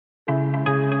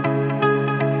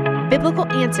Biblical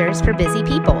answers for busy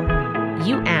people.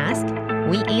 You ask,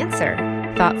 we answer,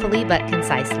 thoughtfully but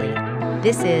concisely.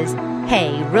 This is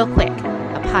Hey, Real Quick,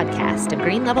 a podcast of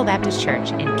Green Level Baptist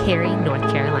Church in Cary, North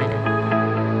Carolina.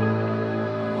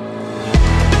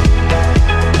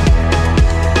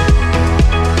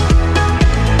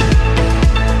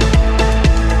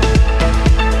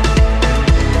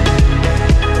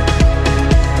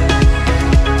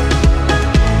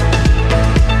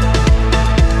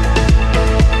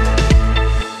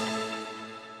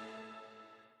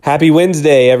 Happy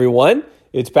Wednesday, everyone.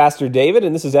 It's Pastor David,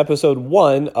 and this is episode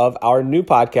 1 of our new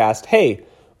podcast, Hey,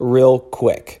 Real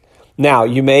Quick. Now,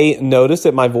 you may notice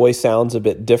that my voice sounds a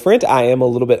bit different. I am a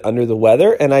little bit under the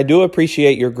weather, and I do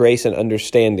appreciate your grace and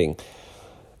understanding.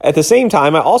 At the same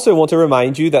time, I also want to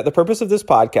remind you that the purpose of this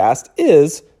podcast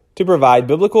is to provide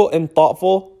biblical and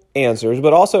thoughtful answers,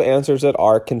 but also answers that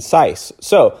are concise.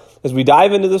 So, as we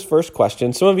dive into this first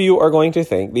question, some of you are going to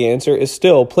think the answer is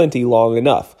still plenty long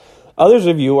enough. Others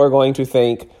of you are going to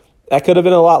think, that could have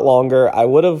been a lot longer. I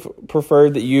would have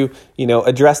preferred that you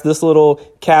address this little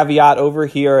caveat over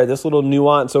here, or this little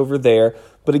nuance over there.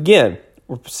 But again,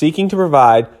 we're seeking to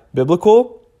provide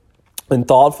biblical and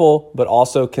thoughtful, but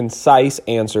also concise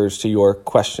answers to your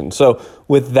questions. So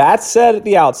with that said at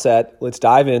the outset, let's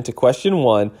dive into question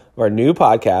 1 of our new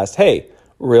podcast, Hey,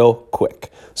 Real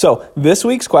Quick. So this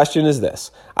week's question is this.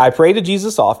 I pray to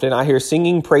Jesus often. I hear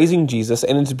singing, praising Jesus,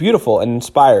 and it's beautiful and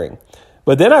inspiring.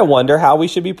 But then I wonder how we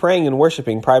should be praying and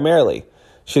worshiping primarily.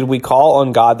 Should we call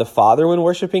on God the Father when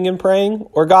worshiping and praying,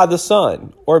 or God the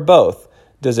Son, or both?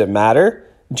 Does it matter?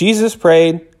 Jesus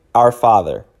prayed, Our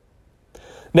Father.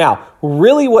 Now,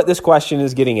 really what this question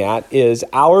is getting at is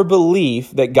our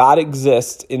belief that God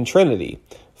exists in Trinity,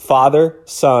 Father,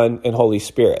 Son, and Holy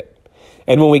Spirit.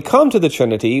 And when we come to the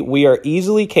Trinity, we are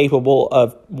easily capable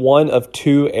of one of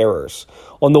two errors.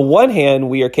 On the one hand,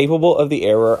 we are capable of the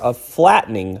error of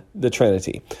flattening the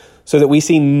Trinity so that we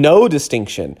see no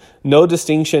distinction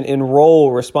in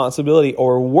role, responsibility,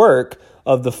 or work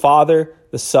of the Father,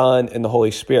 the Son, and the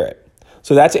Holy Spirit.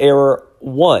 So that's error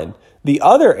 1. The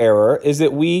other error is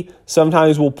that we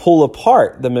sometimes will pull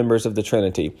apart the members of the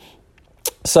Trinity,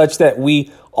 such that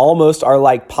we almost are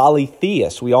like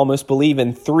polytheists. We almost believe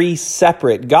in 3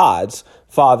 separate gods,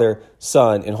 Father,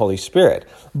 Son, and Holy Spirit.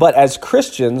 But as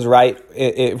Christians, right,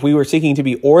 if we were seeking to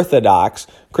be orthodox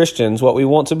Christians, what we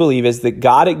want to believe is that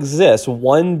God exists,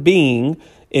 one being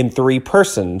in 3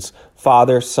 persons,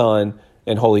 Father, Son,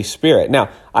 and Holy Spirit. Now,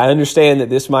 I understand that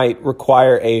this might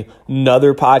require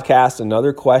another podcast,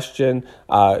 another question,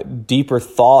 deeper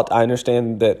thought. I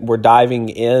understand that we're diving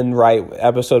in, right,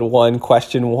 episode 1,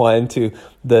 question 1 to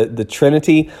the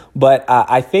Trinity. But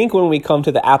I think when we come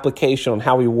to the application on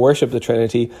how we worship the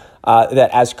Trinity, that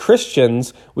as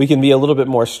Christians, we can be a little bit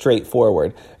more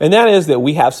straightforward. And that is that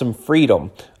we have some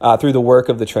freedom through the work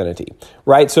of the Trinity,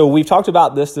 right? So we've talked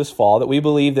about this fall, that we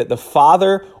believe that the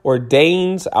Father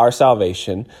ordains our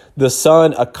salvation, the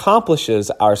Son accomplishes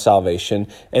our salvation,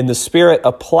 and the Spirit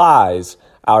applies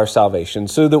our salvation,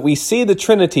 so that we see the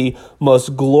Trinity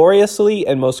most gloriously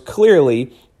and most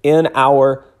clearly in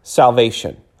our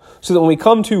salvation. So that when we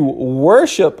come to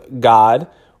worship God,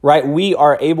 right, we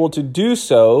are able to do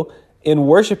so in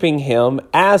worshiping Him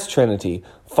as Trinity,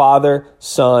 Father,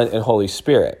 Son, and Holy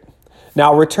Spirit.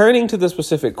 Now, returning to the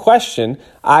specific question,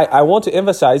 I want to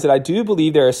emphasize that I do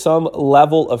believe there is some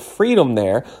level of freedom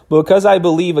there, because I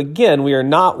believe, again, we are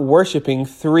not worshiping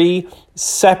 3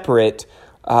 separate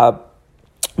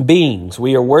beings.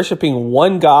 We are worshiping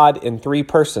one God in 3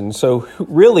 persons. So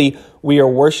really, we are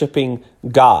worshiping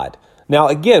God. Now,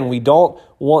 again, we don't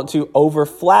want to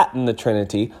over-flatten the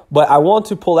Trinity, but I want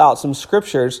to pull out some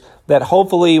scriptures that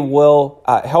hopefully will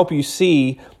help you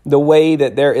see the way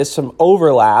that there is some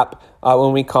overlap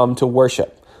when we come to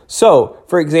worship. So,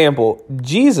 for example,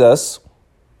 Jesus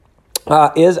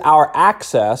is our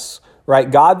access, right?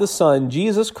 God the Son,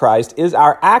 Jesus Christ, is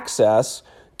our access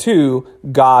to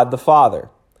God the Father.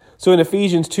 So in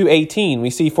Ephesians 2:18,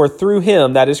 we see, for through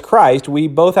Him, that is Christ, we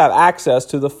both have access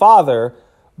to the Father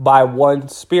by one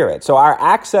Spirit. So our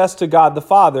access to God the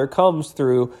Father comes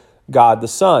through God the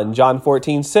Son. John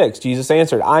 14:6, Jesus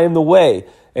answered, I am the way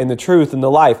and the truth and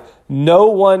the life. No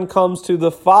one comes to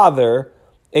the Father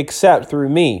except through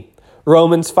me.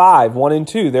 Romans 5:1 and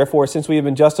 2, therefore, since we have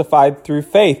been justified through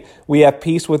faith, we have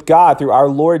peace with God through our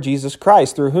Lord Jesus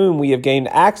Christ, through whom we have gained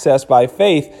access by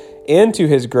faith into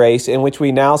His grace, in which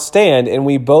we now stand, and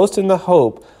we boast in the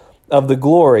hope of the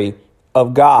glory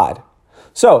of God.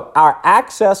 So our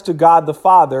access to God the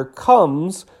Father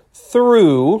comes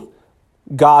through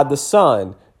God the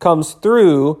Son, comes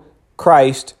through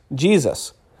Christ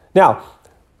Jesus. Now,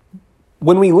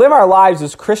 when we live our lives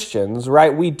as Christians,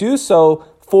 right, we do so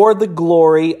for the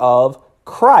glory of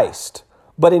Christ.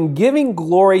 But in giving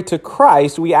glory to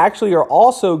Christ, we actually are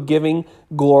also giving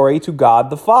glory to God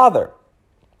the Father.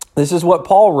 This is what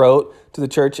Paul wrote to the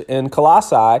church in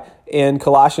Colossae in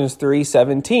Colossians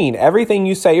 3:17. Everything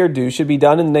you say or do should be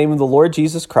done in the name of the Lord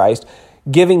Jesus Christ,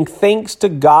 giving thanks to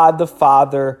God the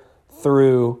Father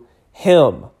through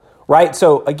him. Right?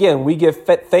 So again, we give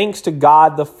thanks to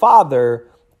God the Father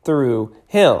through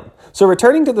him. So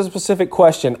returning to the specific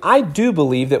question, I do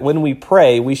believe that when we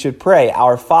pray, we should pray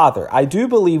our Father. I do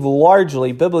believe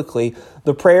largely, biblically,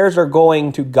 the prayers are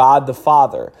going to God the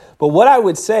Father. But what I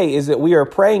would say is that we are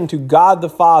praying to God the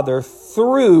Father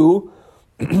through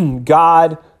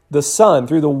God the Son,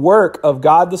 through the work of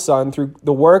God the Son, through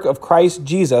the work of Christ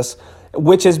Jesus,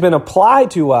 which has been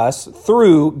applied to us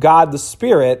through God the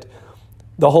Spirit,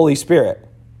 the Holy Spirit.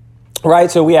 Right?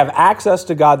 So we have access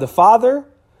to God the Father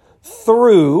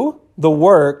through the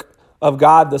work of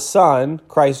God the Son,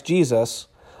 Christ Jesus,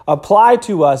 applied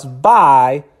to us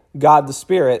by God the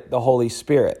Spirit, the Holy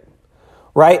Spirit.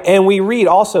 Right? And we read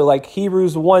also like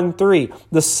Hebrews 1:3,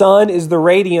 the Son is the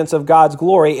radiance of God's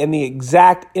glory and the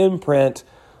exact imprint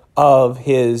of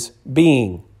his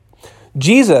being.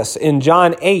 Jesus in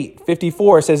John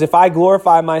 8:54 says, if I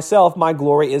glorify myself, my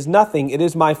glory is nothing. It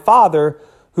is my Father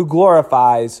who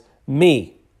glorifies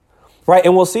me. Right?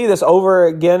 And we'll see this over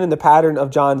again in the pattern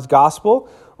of John's gospel,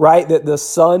 right? That the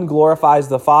Son glorifies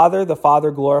the Father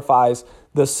glorifies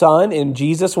the Son. In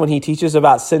Jesus, when he teaches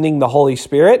about sending the Holy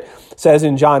Spirit, says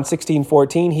in John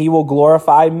 16:14, he will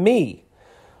glorify me,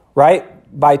 right?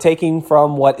 By taking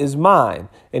from what is mine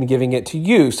and giving it to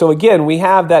you. So again, we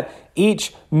have that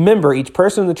each member, each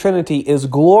person in the Trinity is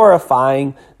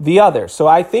glorifying the other. So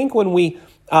I think when we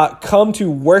come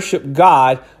to worship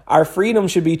God, our freedom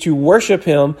should be to worship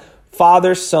him,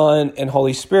 Father, Son, and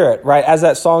Holy Spirit, right? As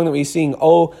that song that we sing,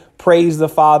 oh, praise the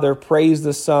Father, praise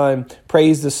the Son,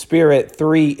 praise the Spirit,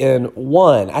 3 in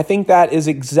 1. I think that is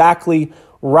exactly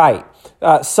right.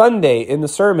 Sunday in the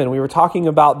sermon, we were talking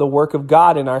about the work of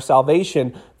God in our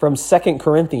salvation from 2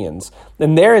 Corinthians.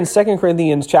 And there in 2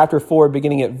 Corinthians chapter 4,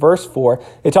 beginning at verse 4,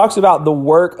 it talks about the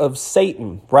work of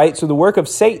Satan, right? So the work of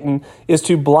Satan is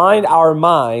to blind our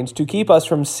minds, to keep us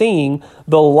from seeing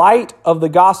the light of the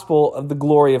gospel of the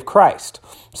glory of Christ.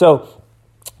 So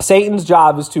Satan's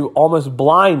job is to almost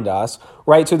blind us,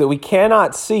 right? So that we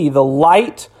cannot see the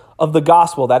light of the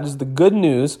gospel. That is the good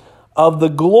news of the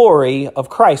glory of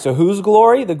Christ. So whose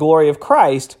glory? The glory of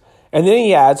Christ. And then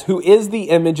he adds, who is the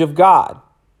image of God.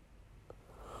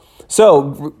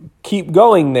 So keep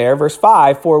going there. Verse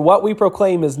 5, for what we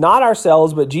proclaim is not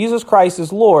ourselves, but Jesus Christ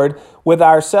is Lord, with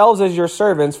ourselves as your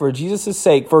servants for Jesus'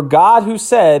 sake. For God who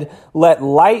said, let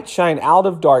light shine out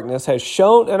of darkness, has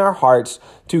shone in our hearts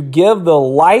to give the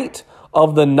light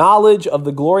of the knowledge of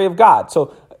the glory of God.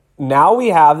 So now we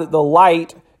have that the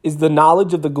light is the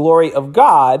knowledge of the glory of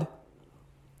God.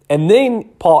 And then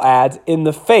Paul adds, in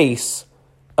the face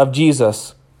of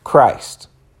Jesus Christ.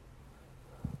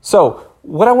 So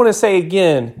what I want to say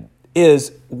again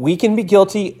is we can be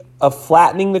guilty of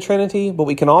flattening the Trinity, but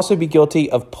we can also be guilty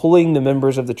of pulling the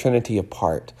members of the Trinity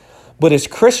apart. But as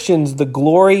Christians, the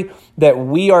glory that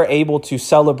we are able to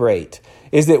celebrate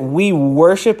is that we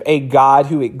worship a God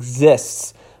who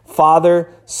exists,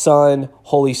 Father, Son,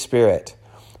 Holy Spirit,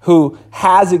 who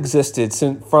has existed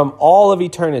from all of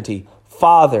eternity,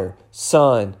 Father,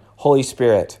 Son, Holy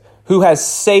Spirit, who has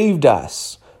saved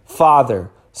us,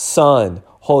 Father, Son,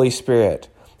 Holy Spirit,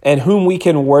 and whom we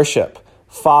can worship,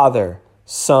 Father,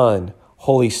 Son,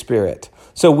 Holy Spirit.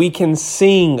 So we can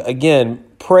sing again,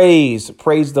 praise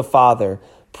the Father,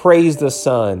 praise the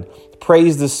Son,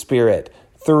 praise the Spirit,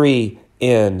 3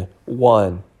 in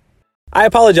 1. I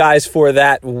apologize for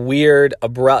that weird,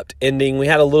 abrupt ending. We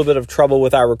had a little bit of trouble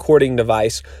with our recording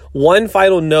device. One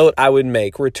final note I would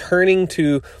make, returning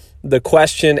to the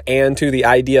question and to the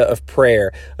idea of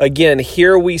prayer. Again,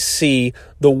 here we see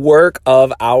the work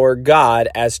of our God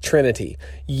as Trinity.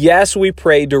 Yes, we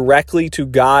pray directly to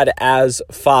God as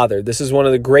Father. This is one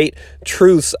of the great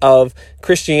truths of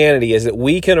Christianity, is that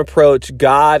we can approach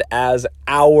God as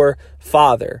our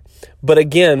Father. But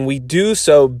again, we do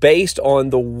so based on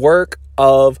the work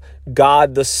of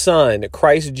God the Son,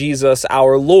 Christ Jesus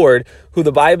our Lord, who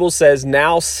the Bible says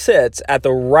now sits at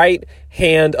the right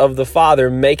hand of the Father,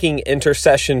 making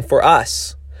intercession for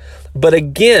us. But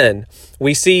again,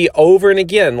 we see over and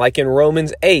again, like in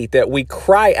Romans 8, that we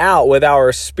cry out with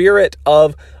our spirit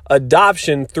of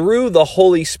adoption through the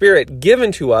Holy Spirit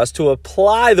given to us to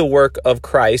apply the work of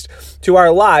Christ to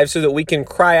our lives so that we can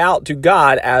cry out to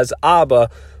God as Abba,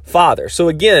 Father. So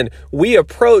again, we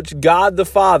approach God the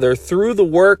Father through the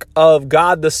work of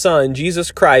God the Son,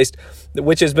 Jesus Christ,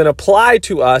 which has been applied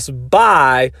to us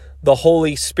by the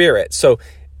Holy Spirit. So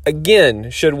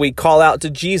again, should we call out to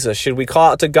Jesus? Should we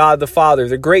call out to God the Father?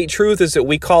 The great truth is that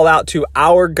we call out to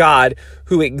our God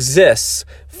who exists,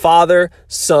 Father,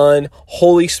 Son,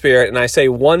 Holy Spirit. And I say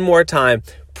one more time,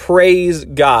 praise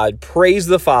God, praise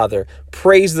the Father,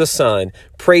 praise the Son,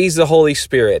 praise the Holy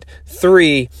Spirit.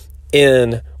 3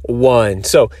 in 1.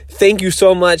 So thank you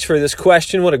so much for this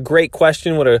question. What a great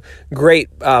question. What a great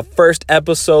first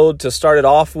episode to start it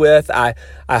off with. I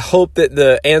hope that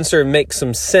the answer makes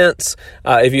some sense.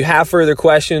 If you have further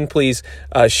questions, please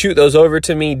shoot those over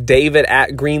to me,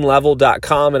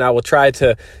 david@greenlevel.com, and I will try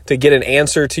to get an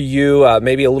answer to you,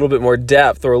 maybe a little bit more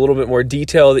depth or a little bit more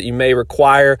detail that you may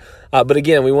require. But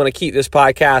again, we want to keep this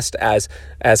podcast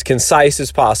as concise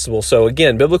as possible. So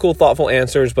again, biblical, thoughtful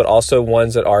answers, but also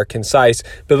ones that are concise,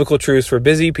 biblical truths for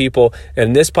busy people.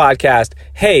 And this podcast,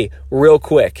 hey, real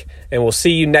quick. And we'll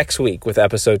see you next week with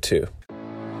episode 2.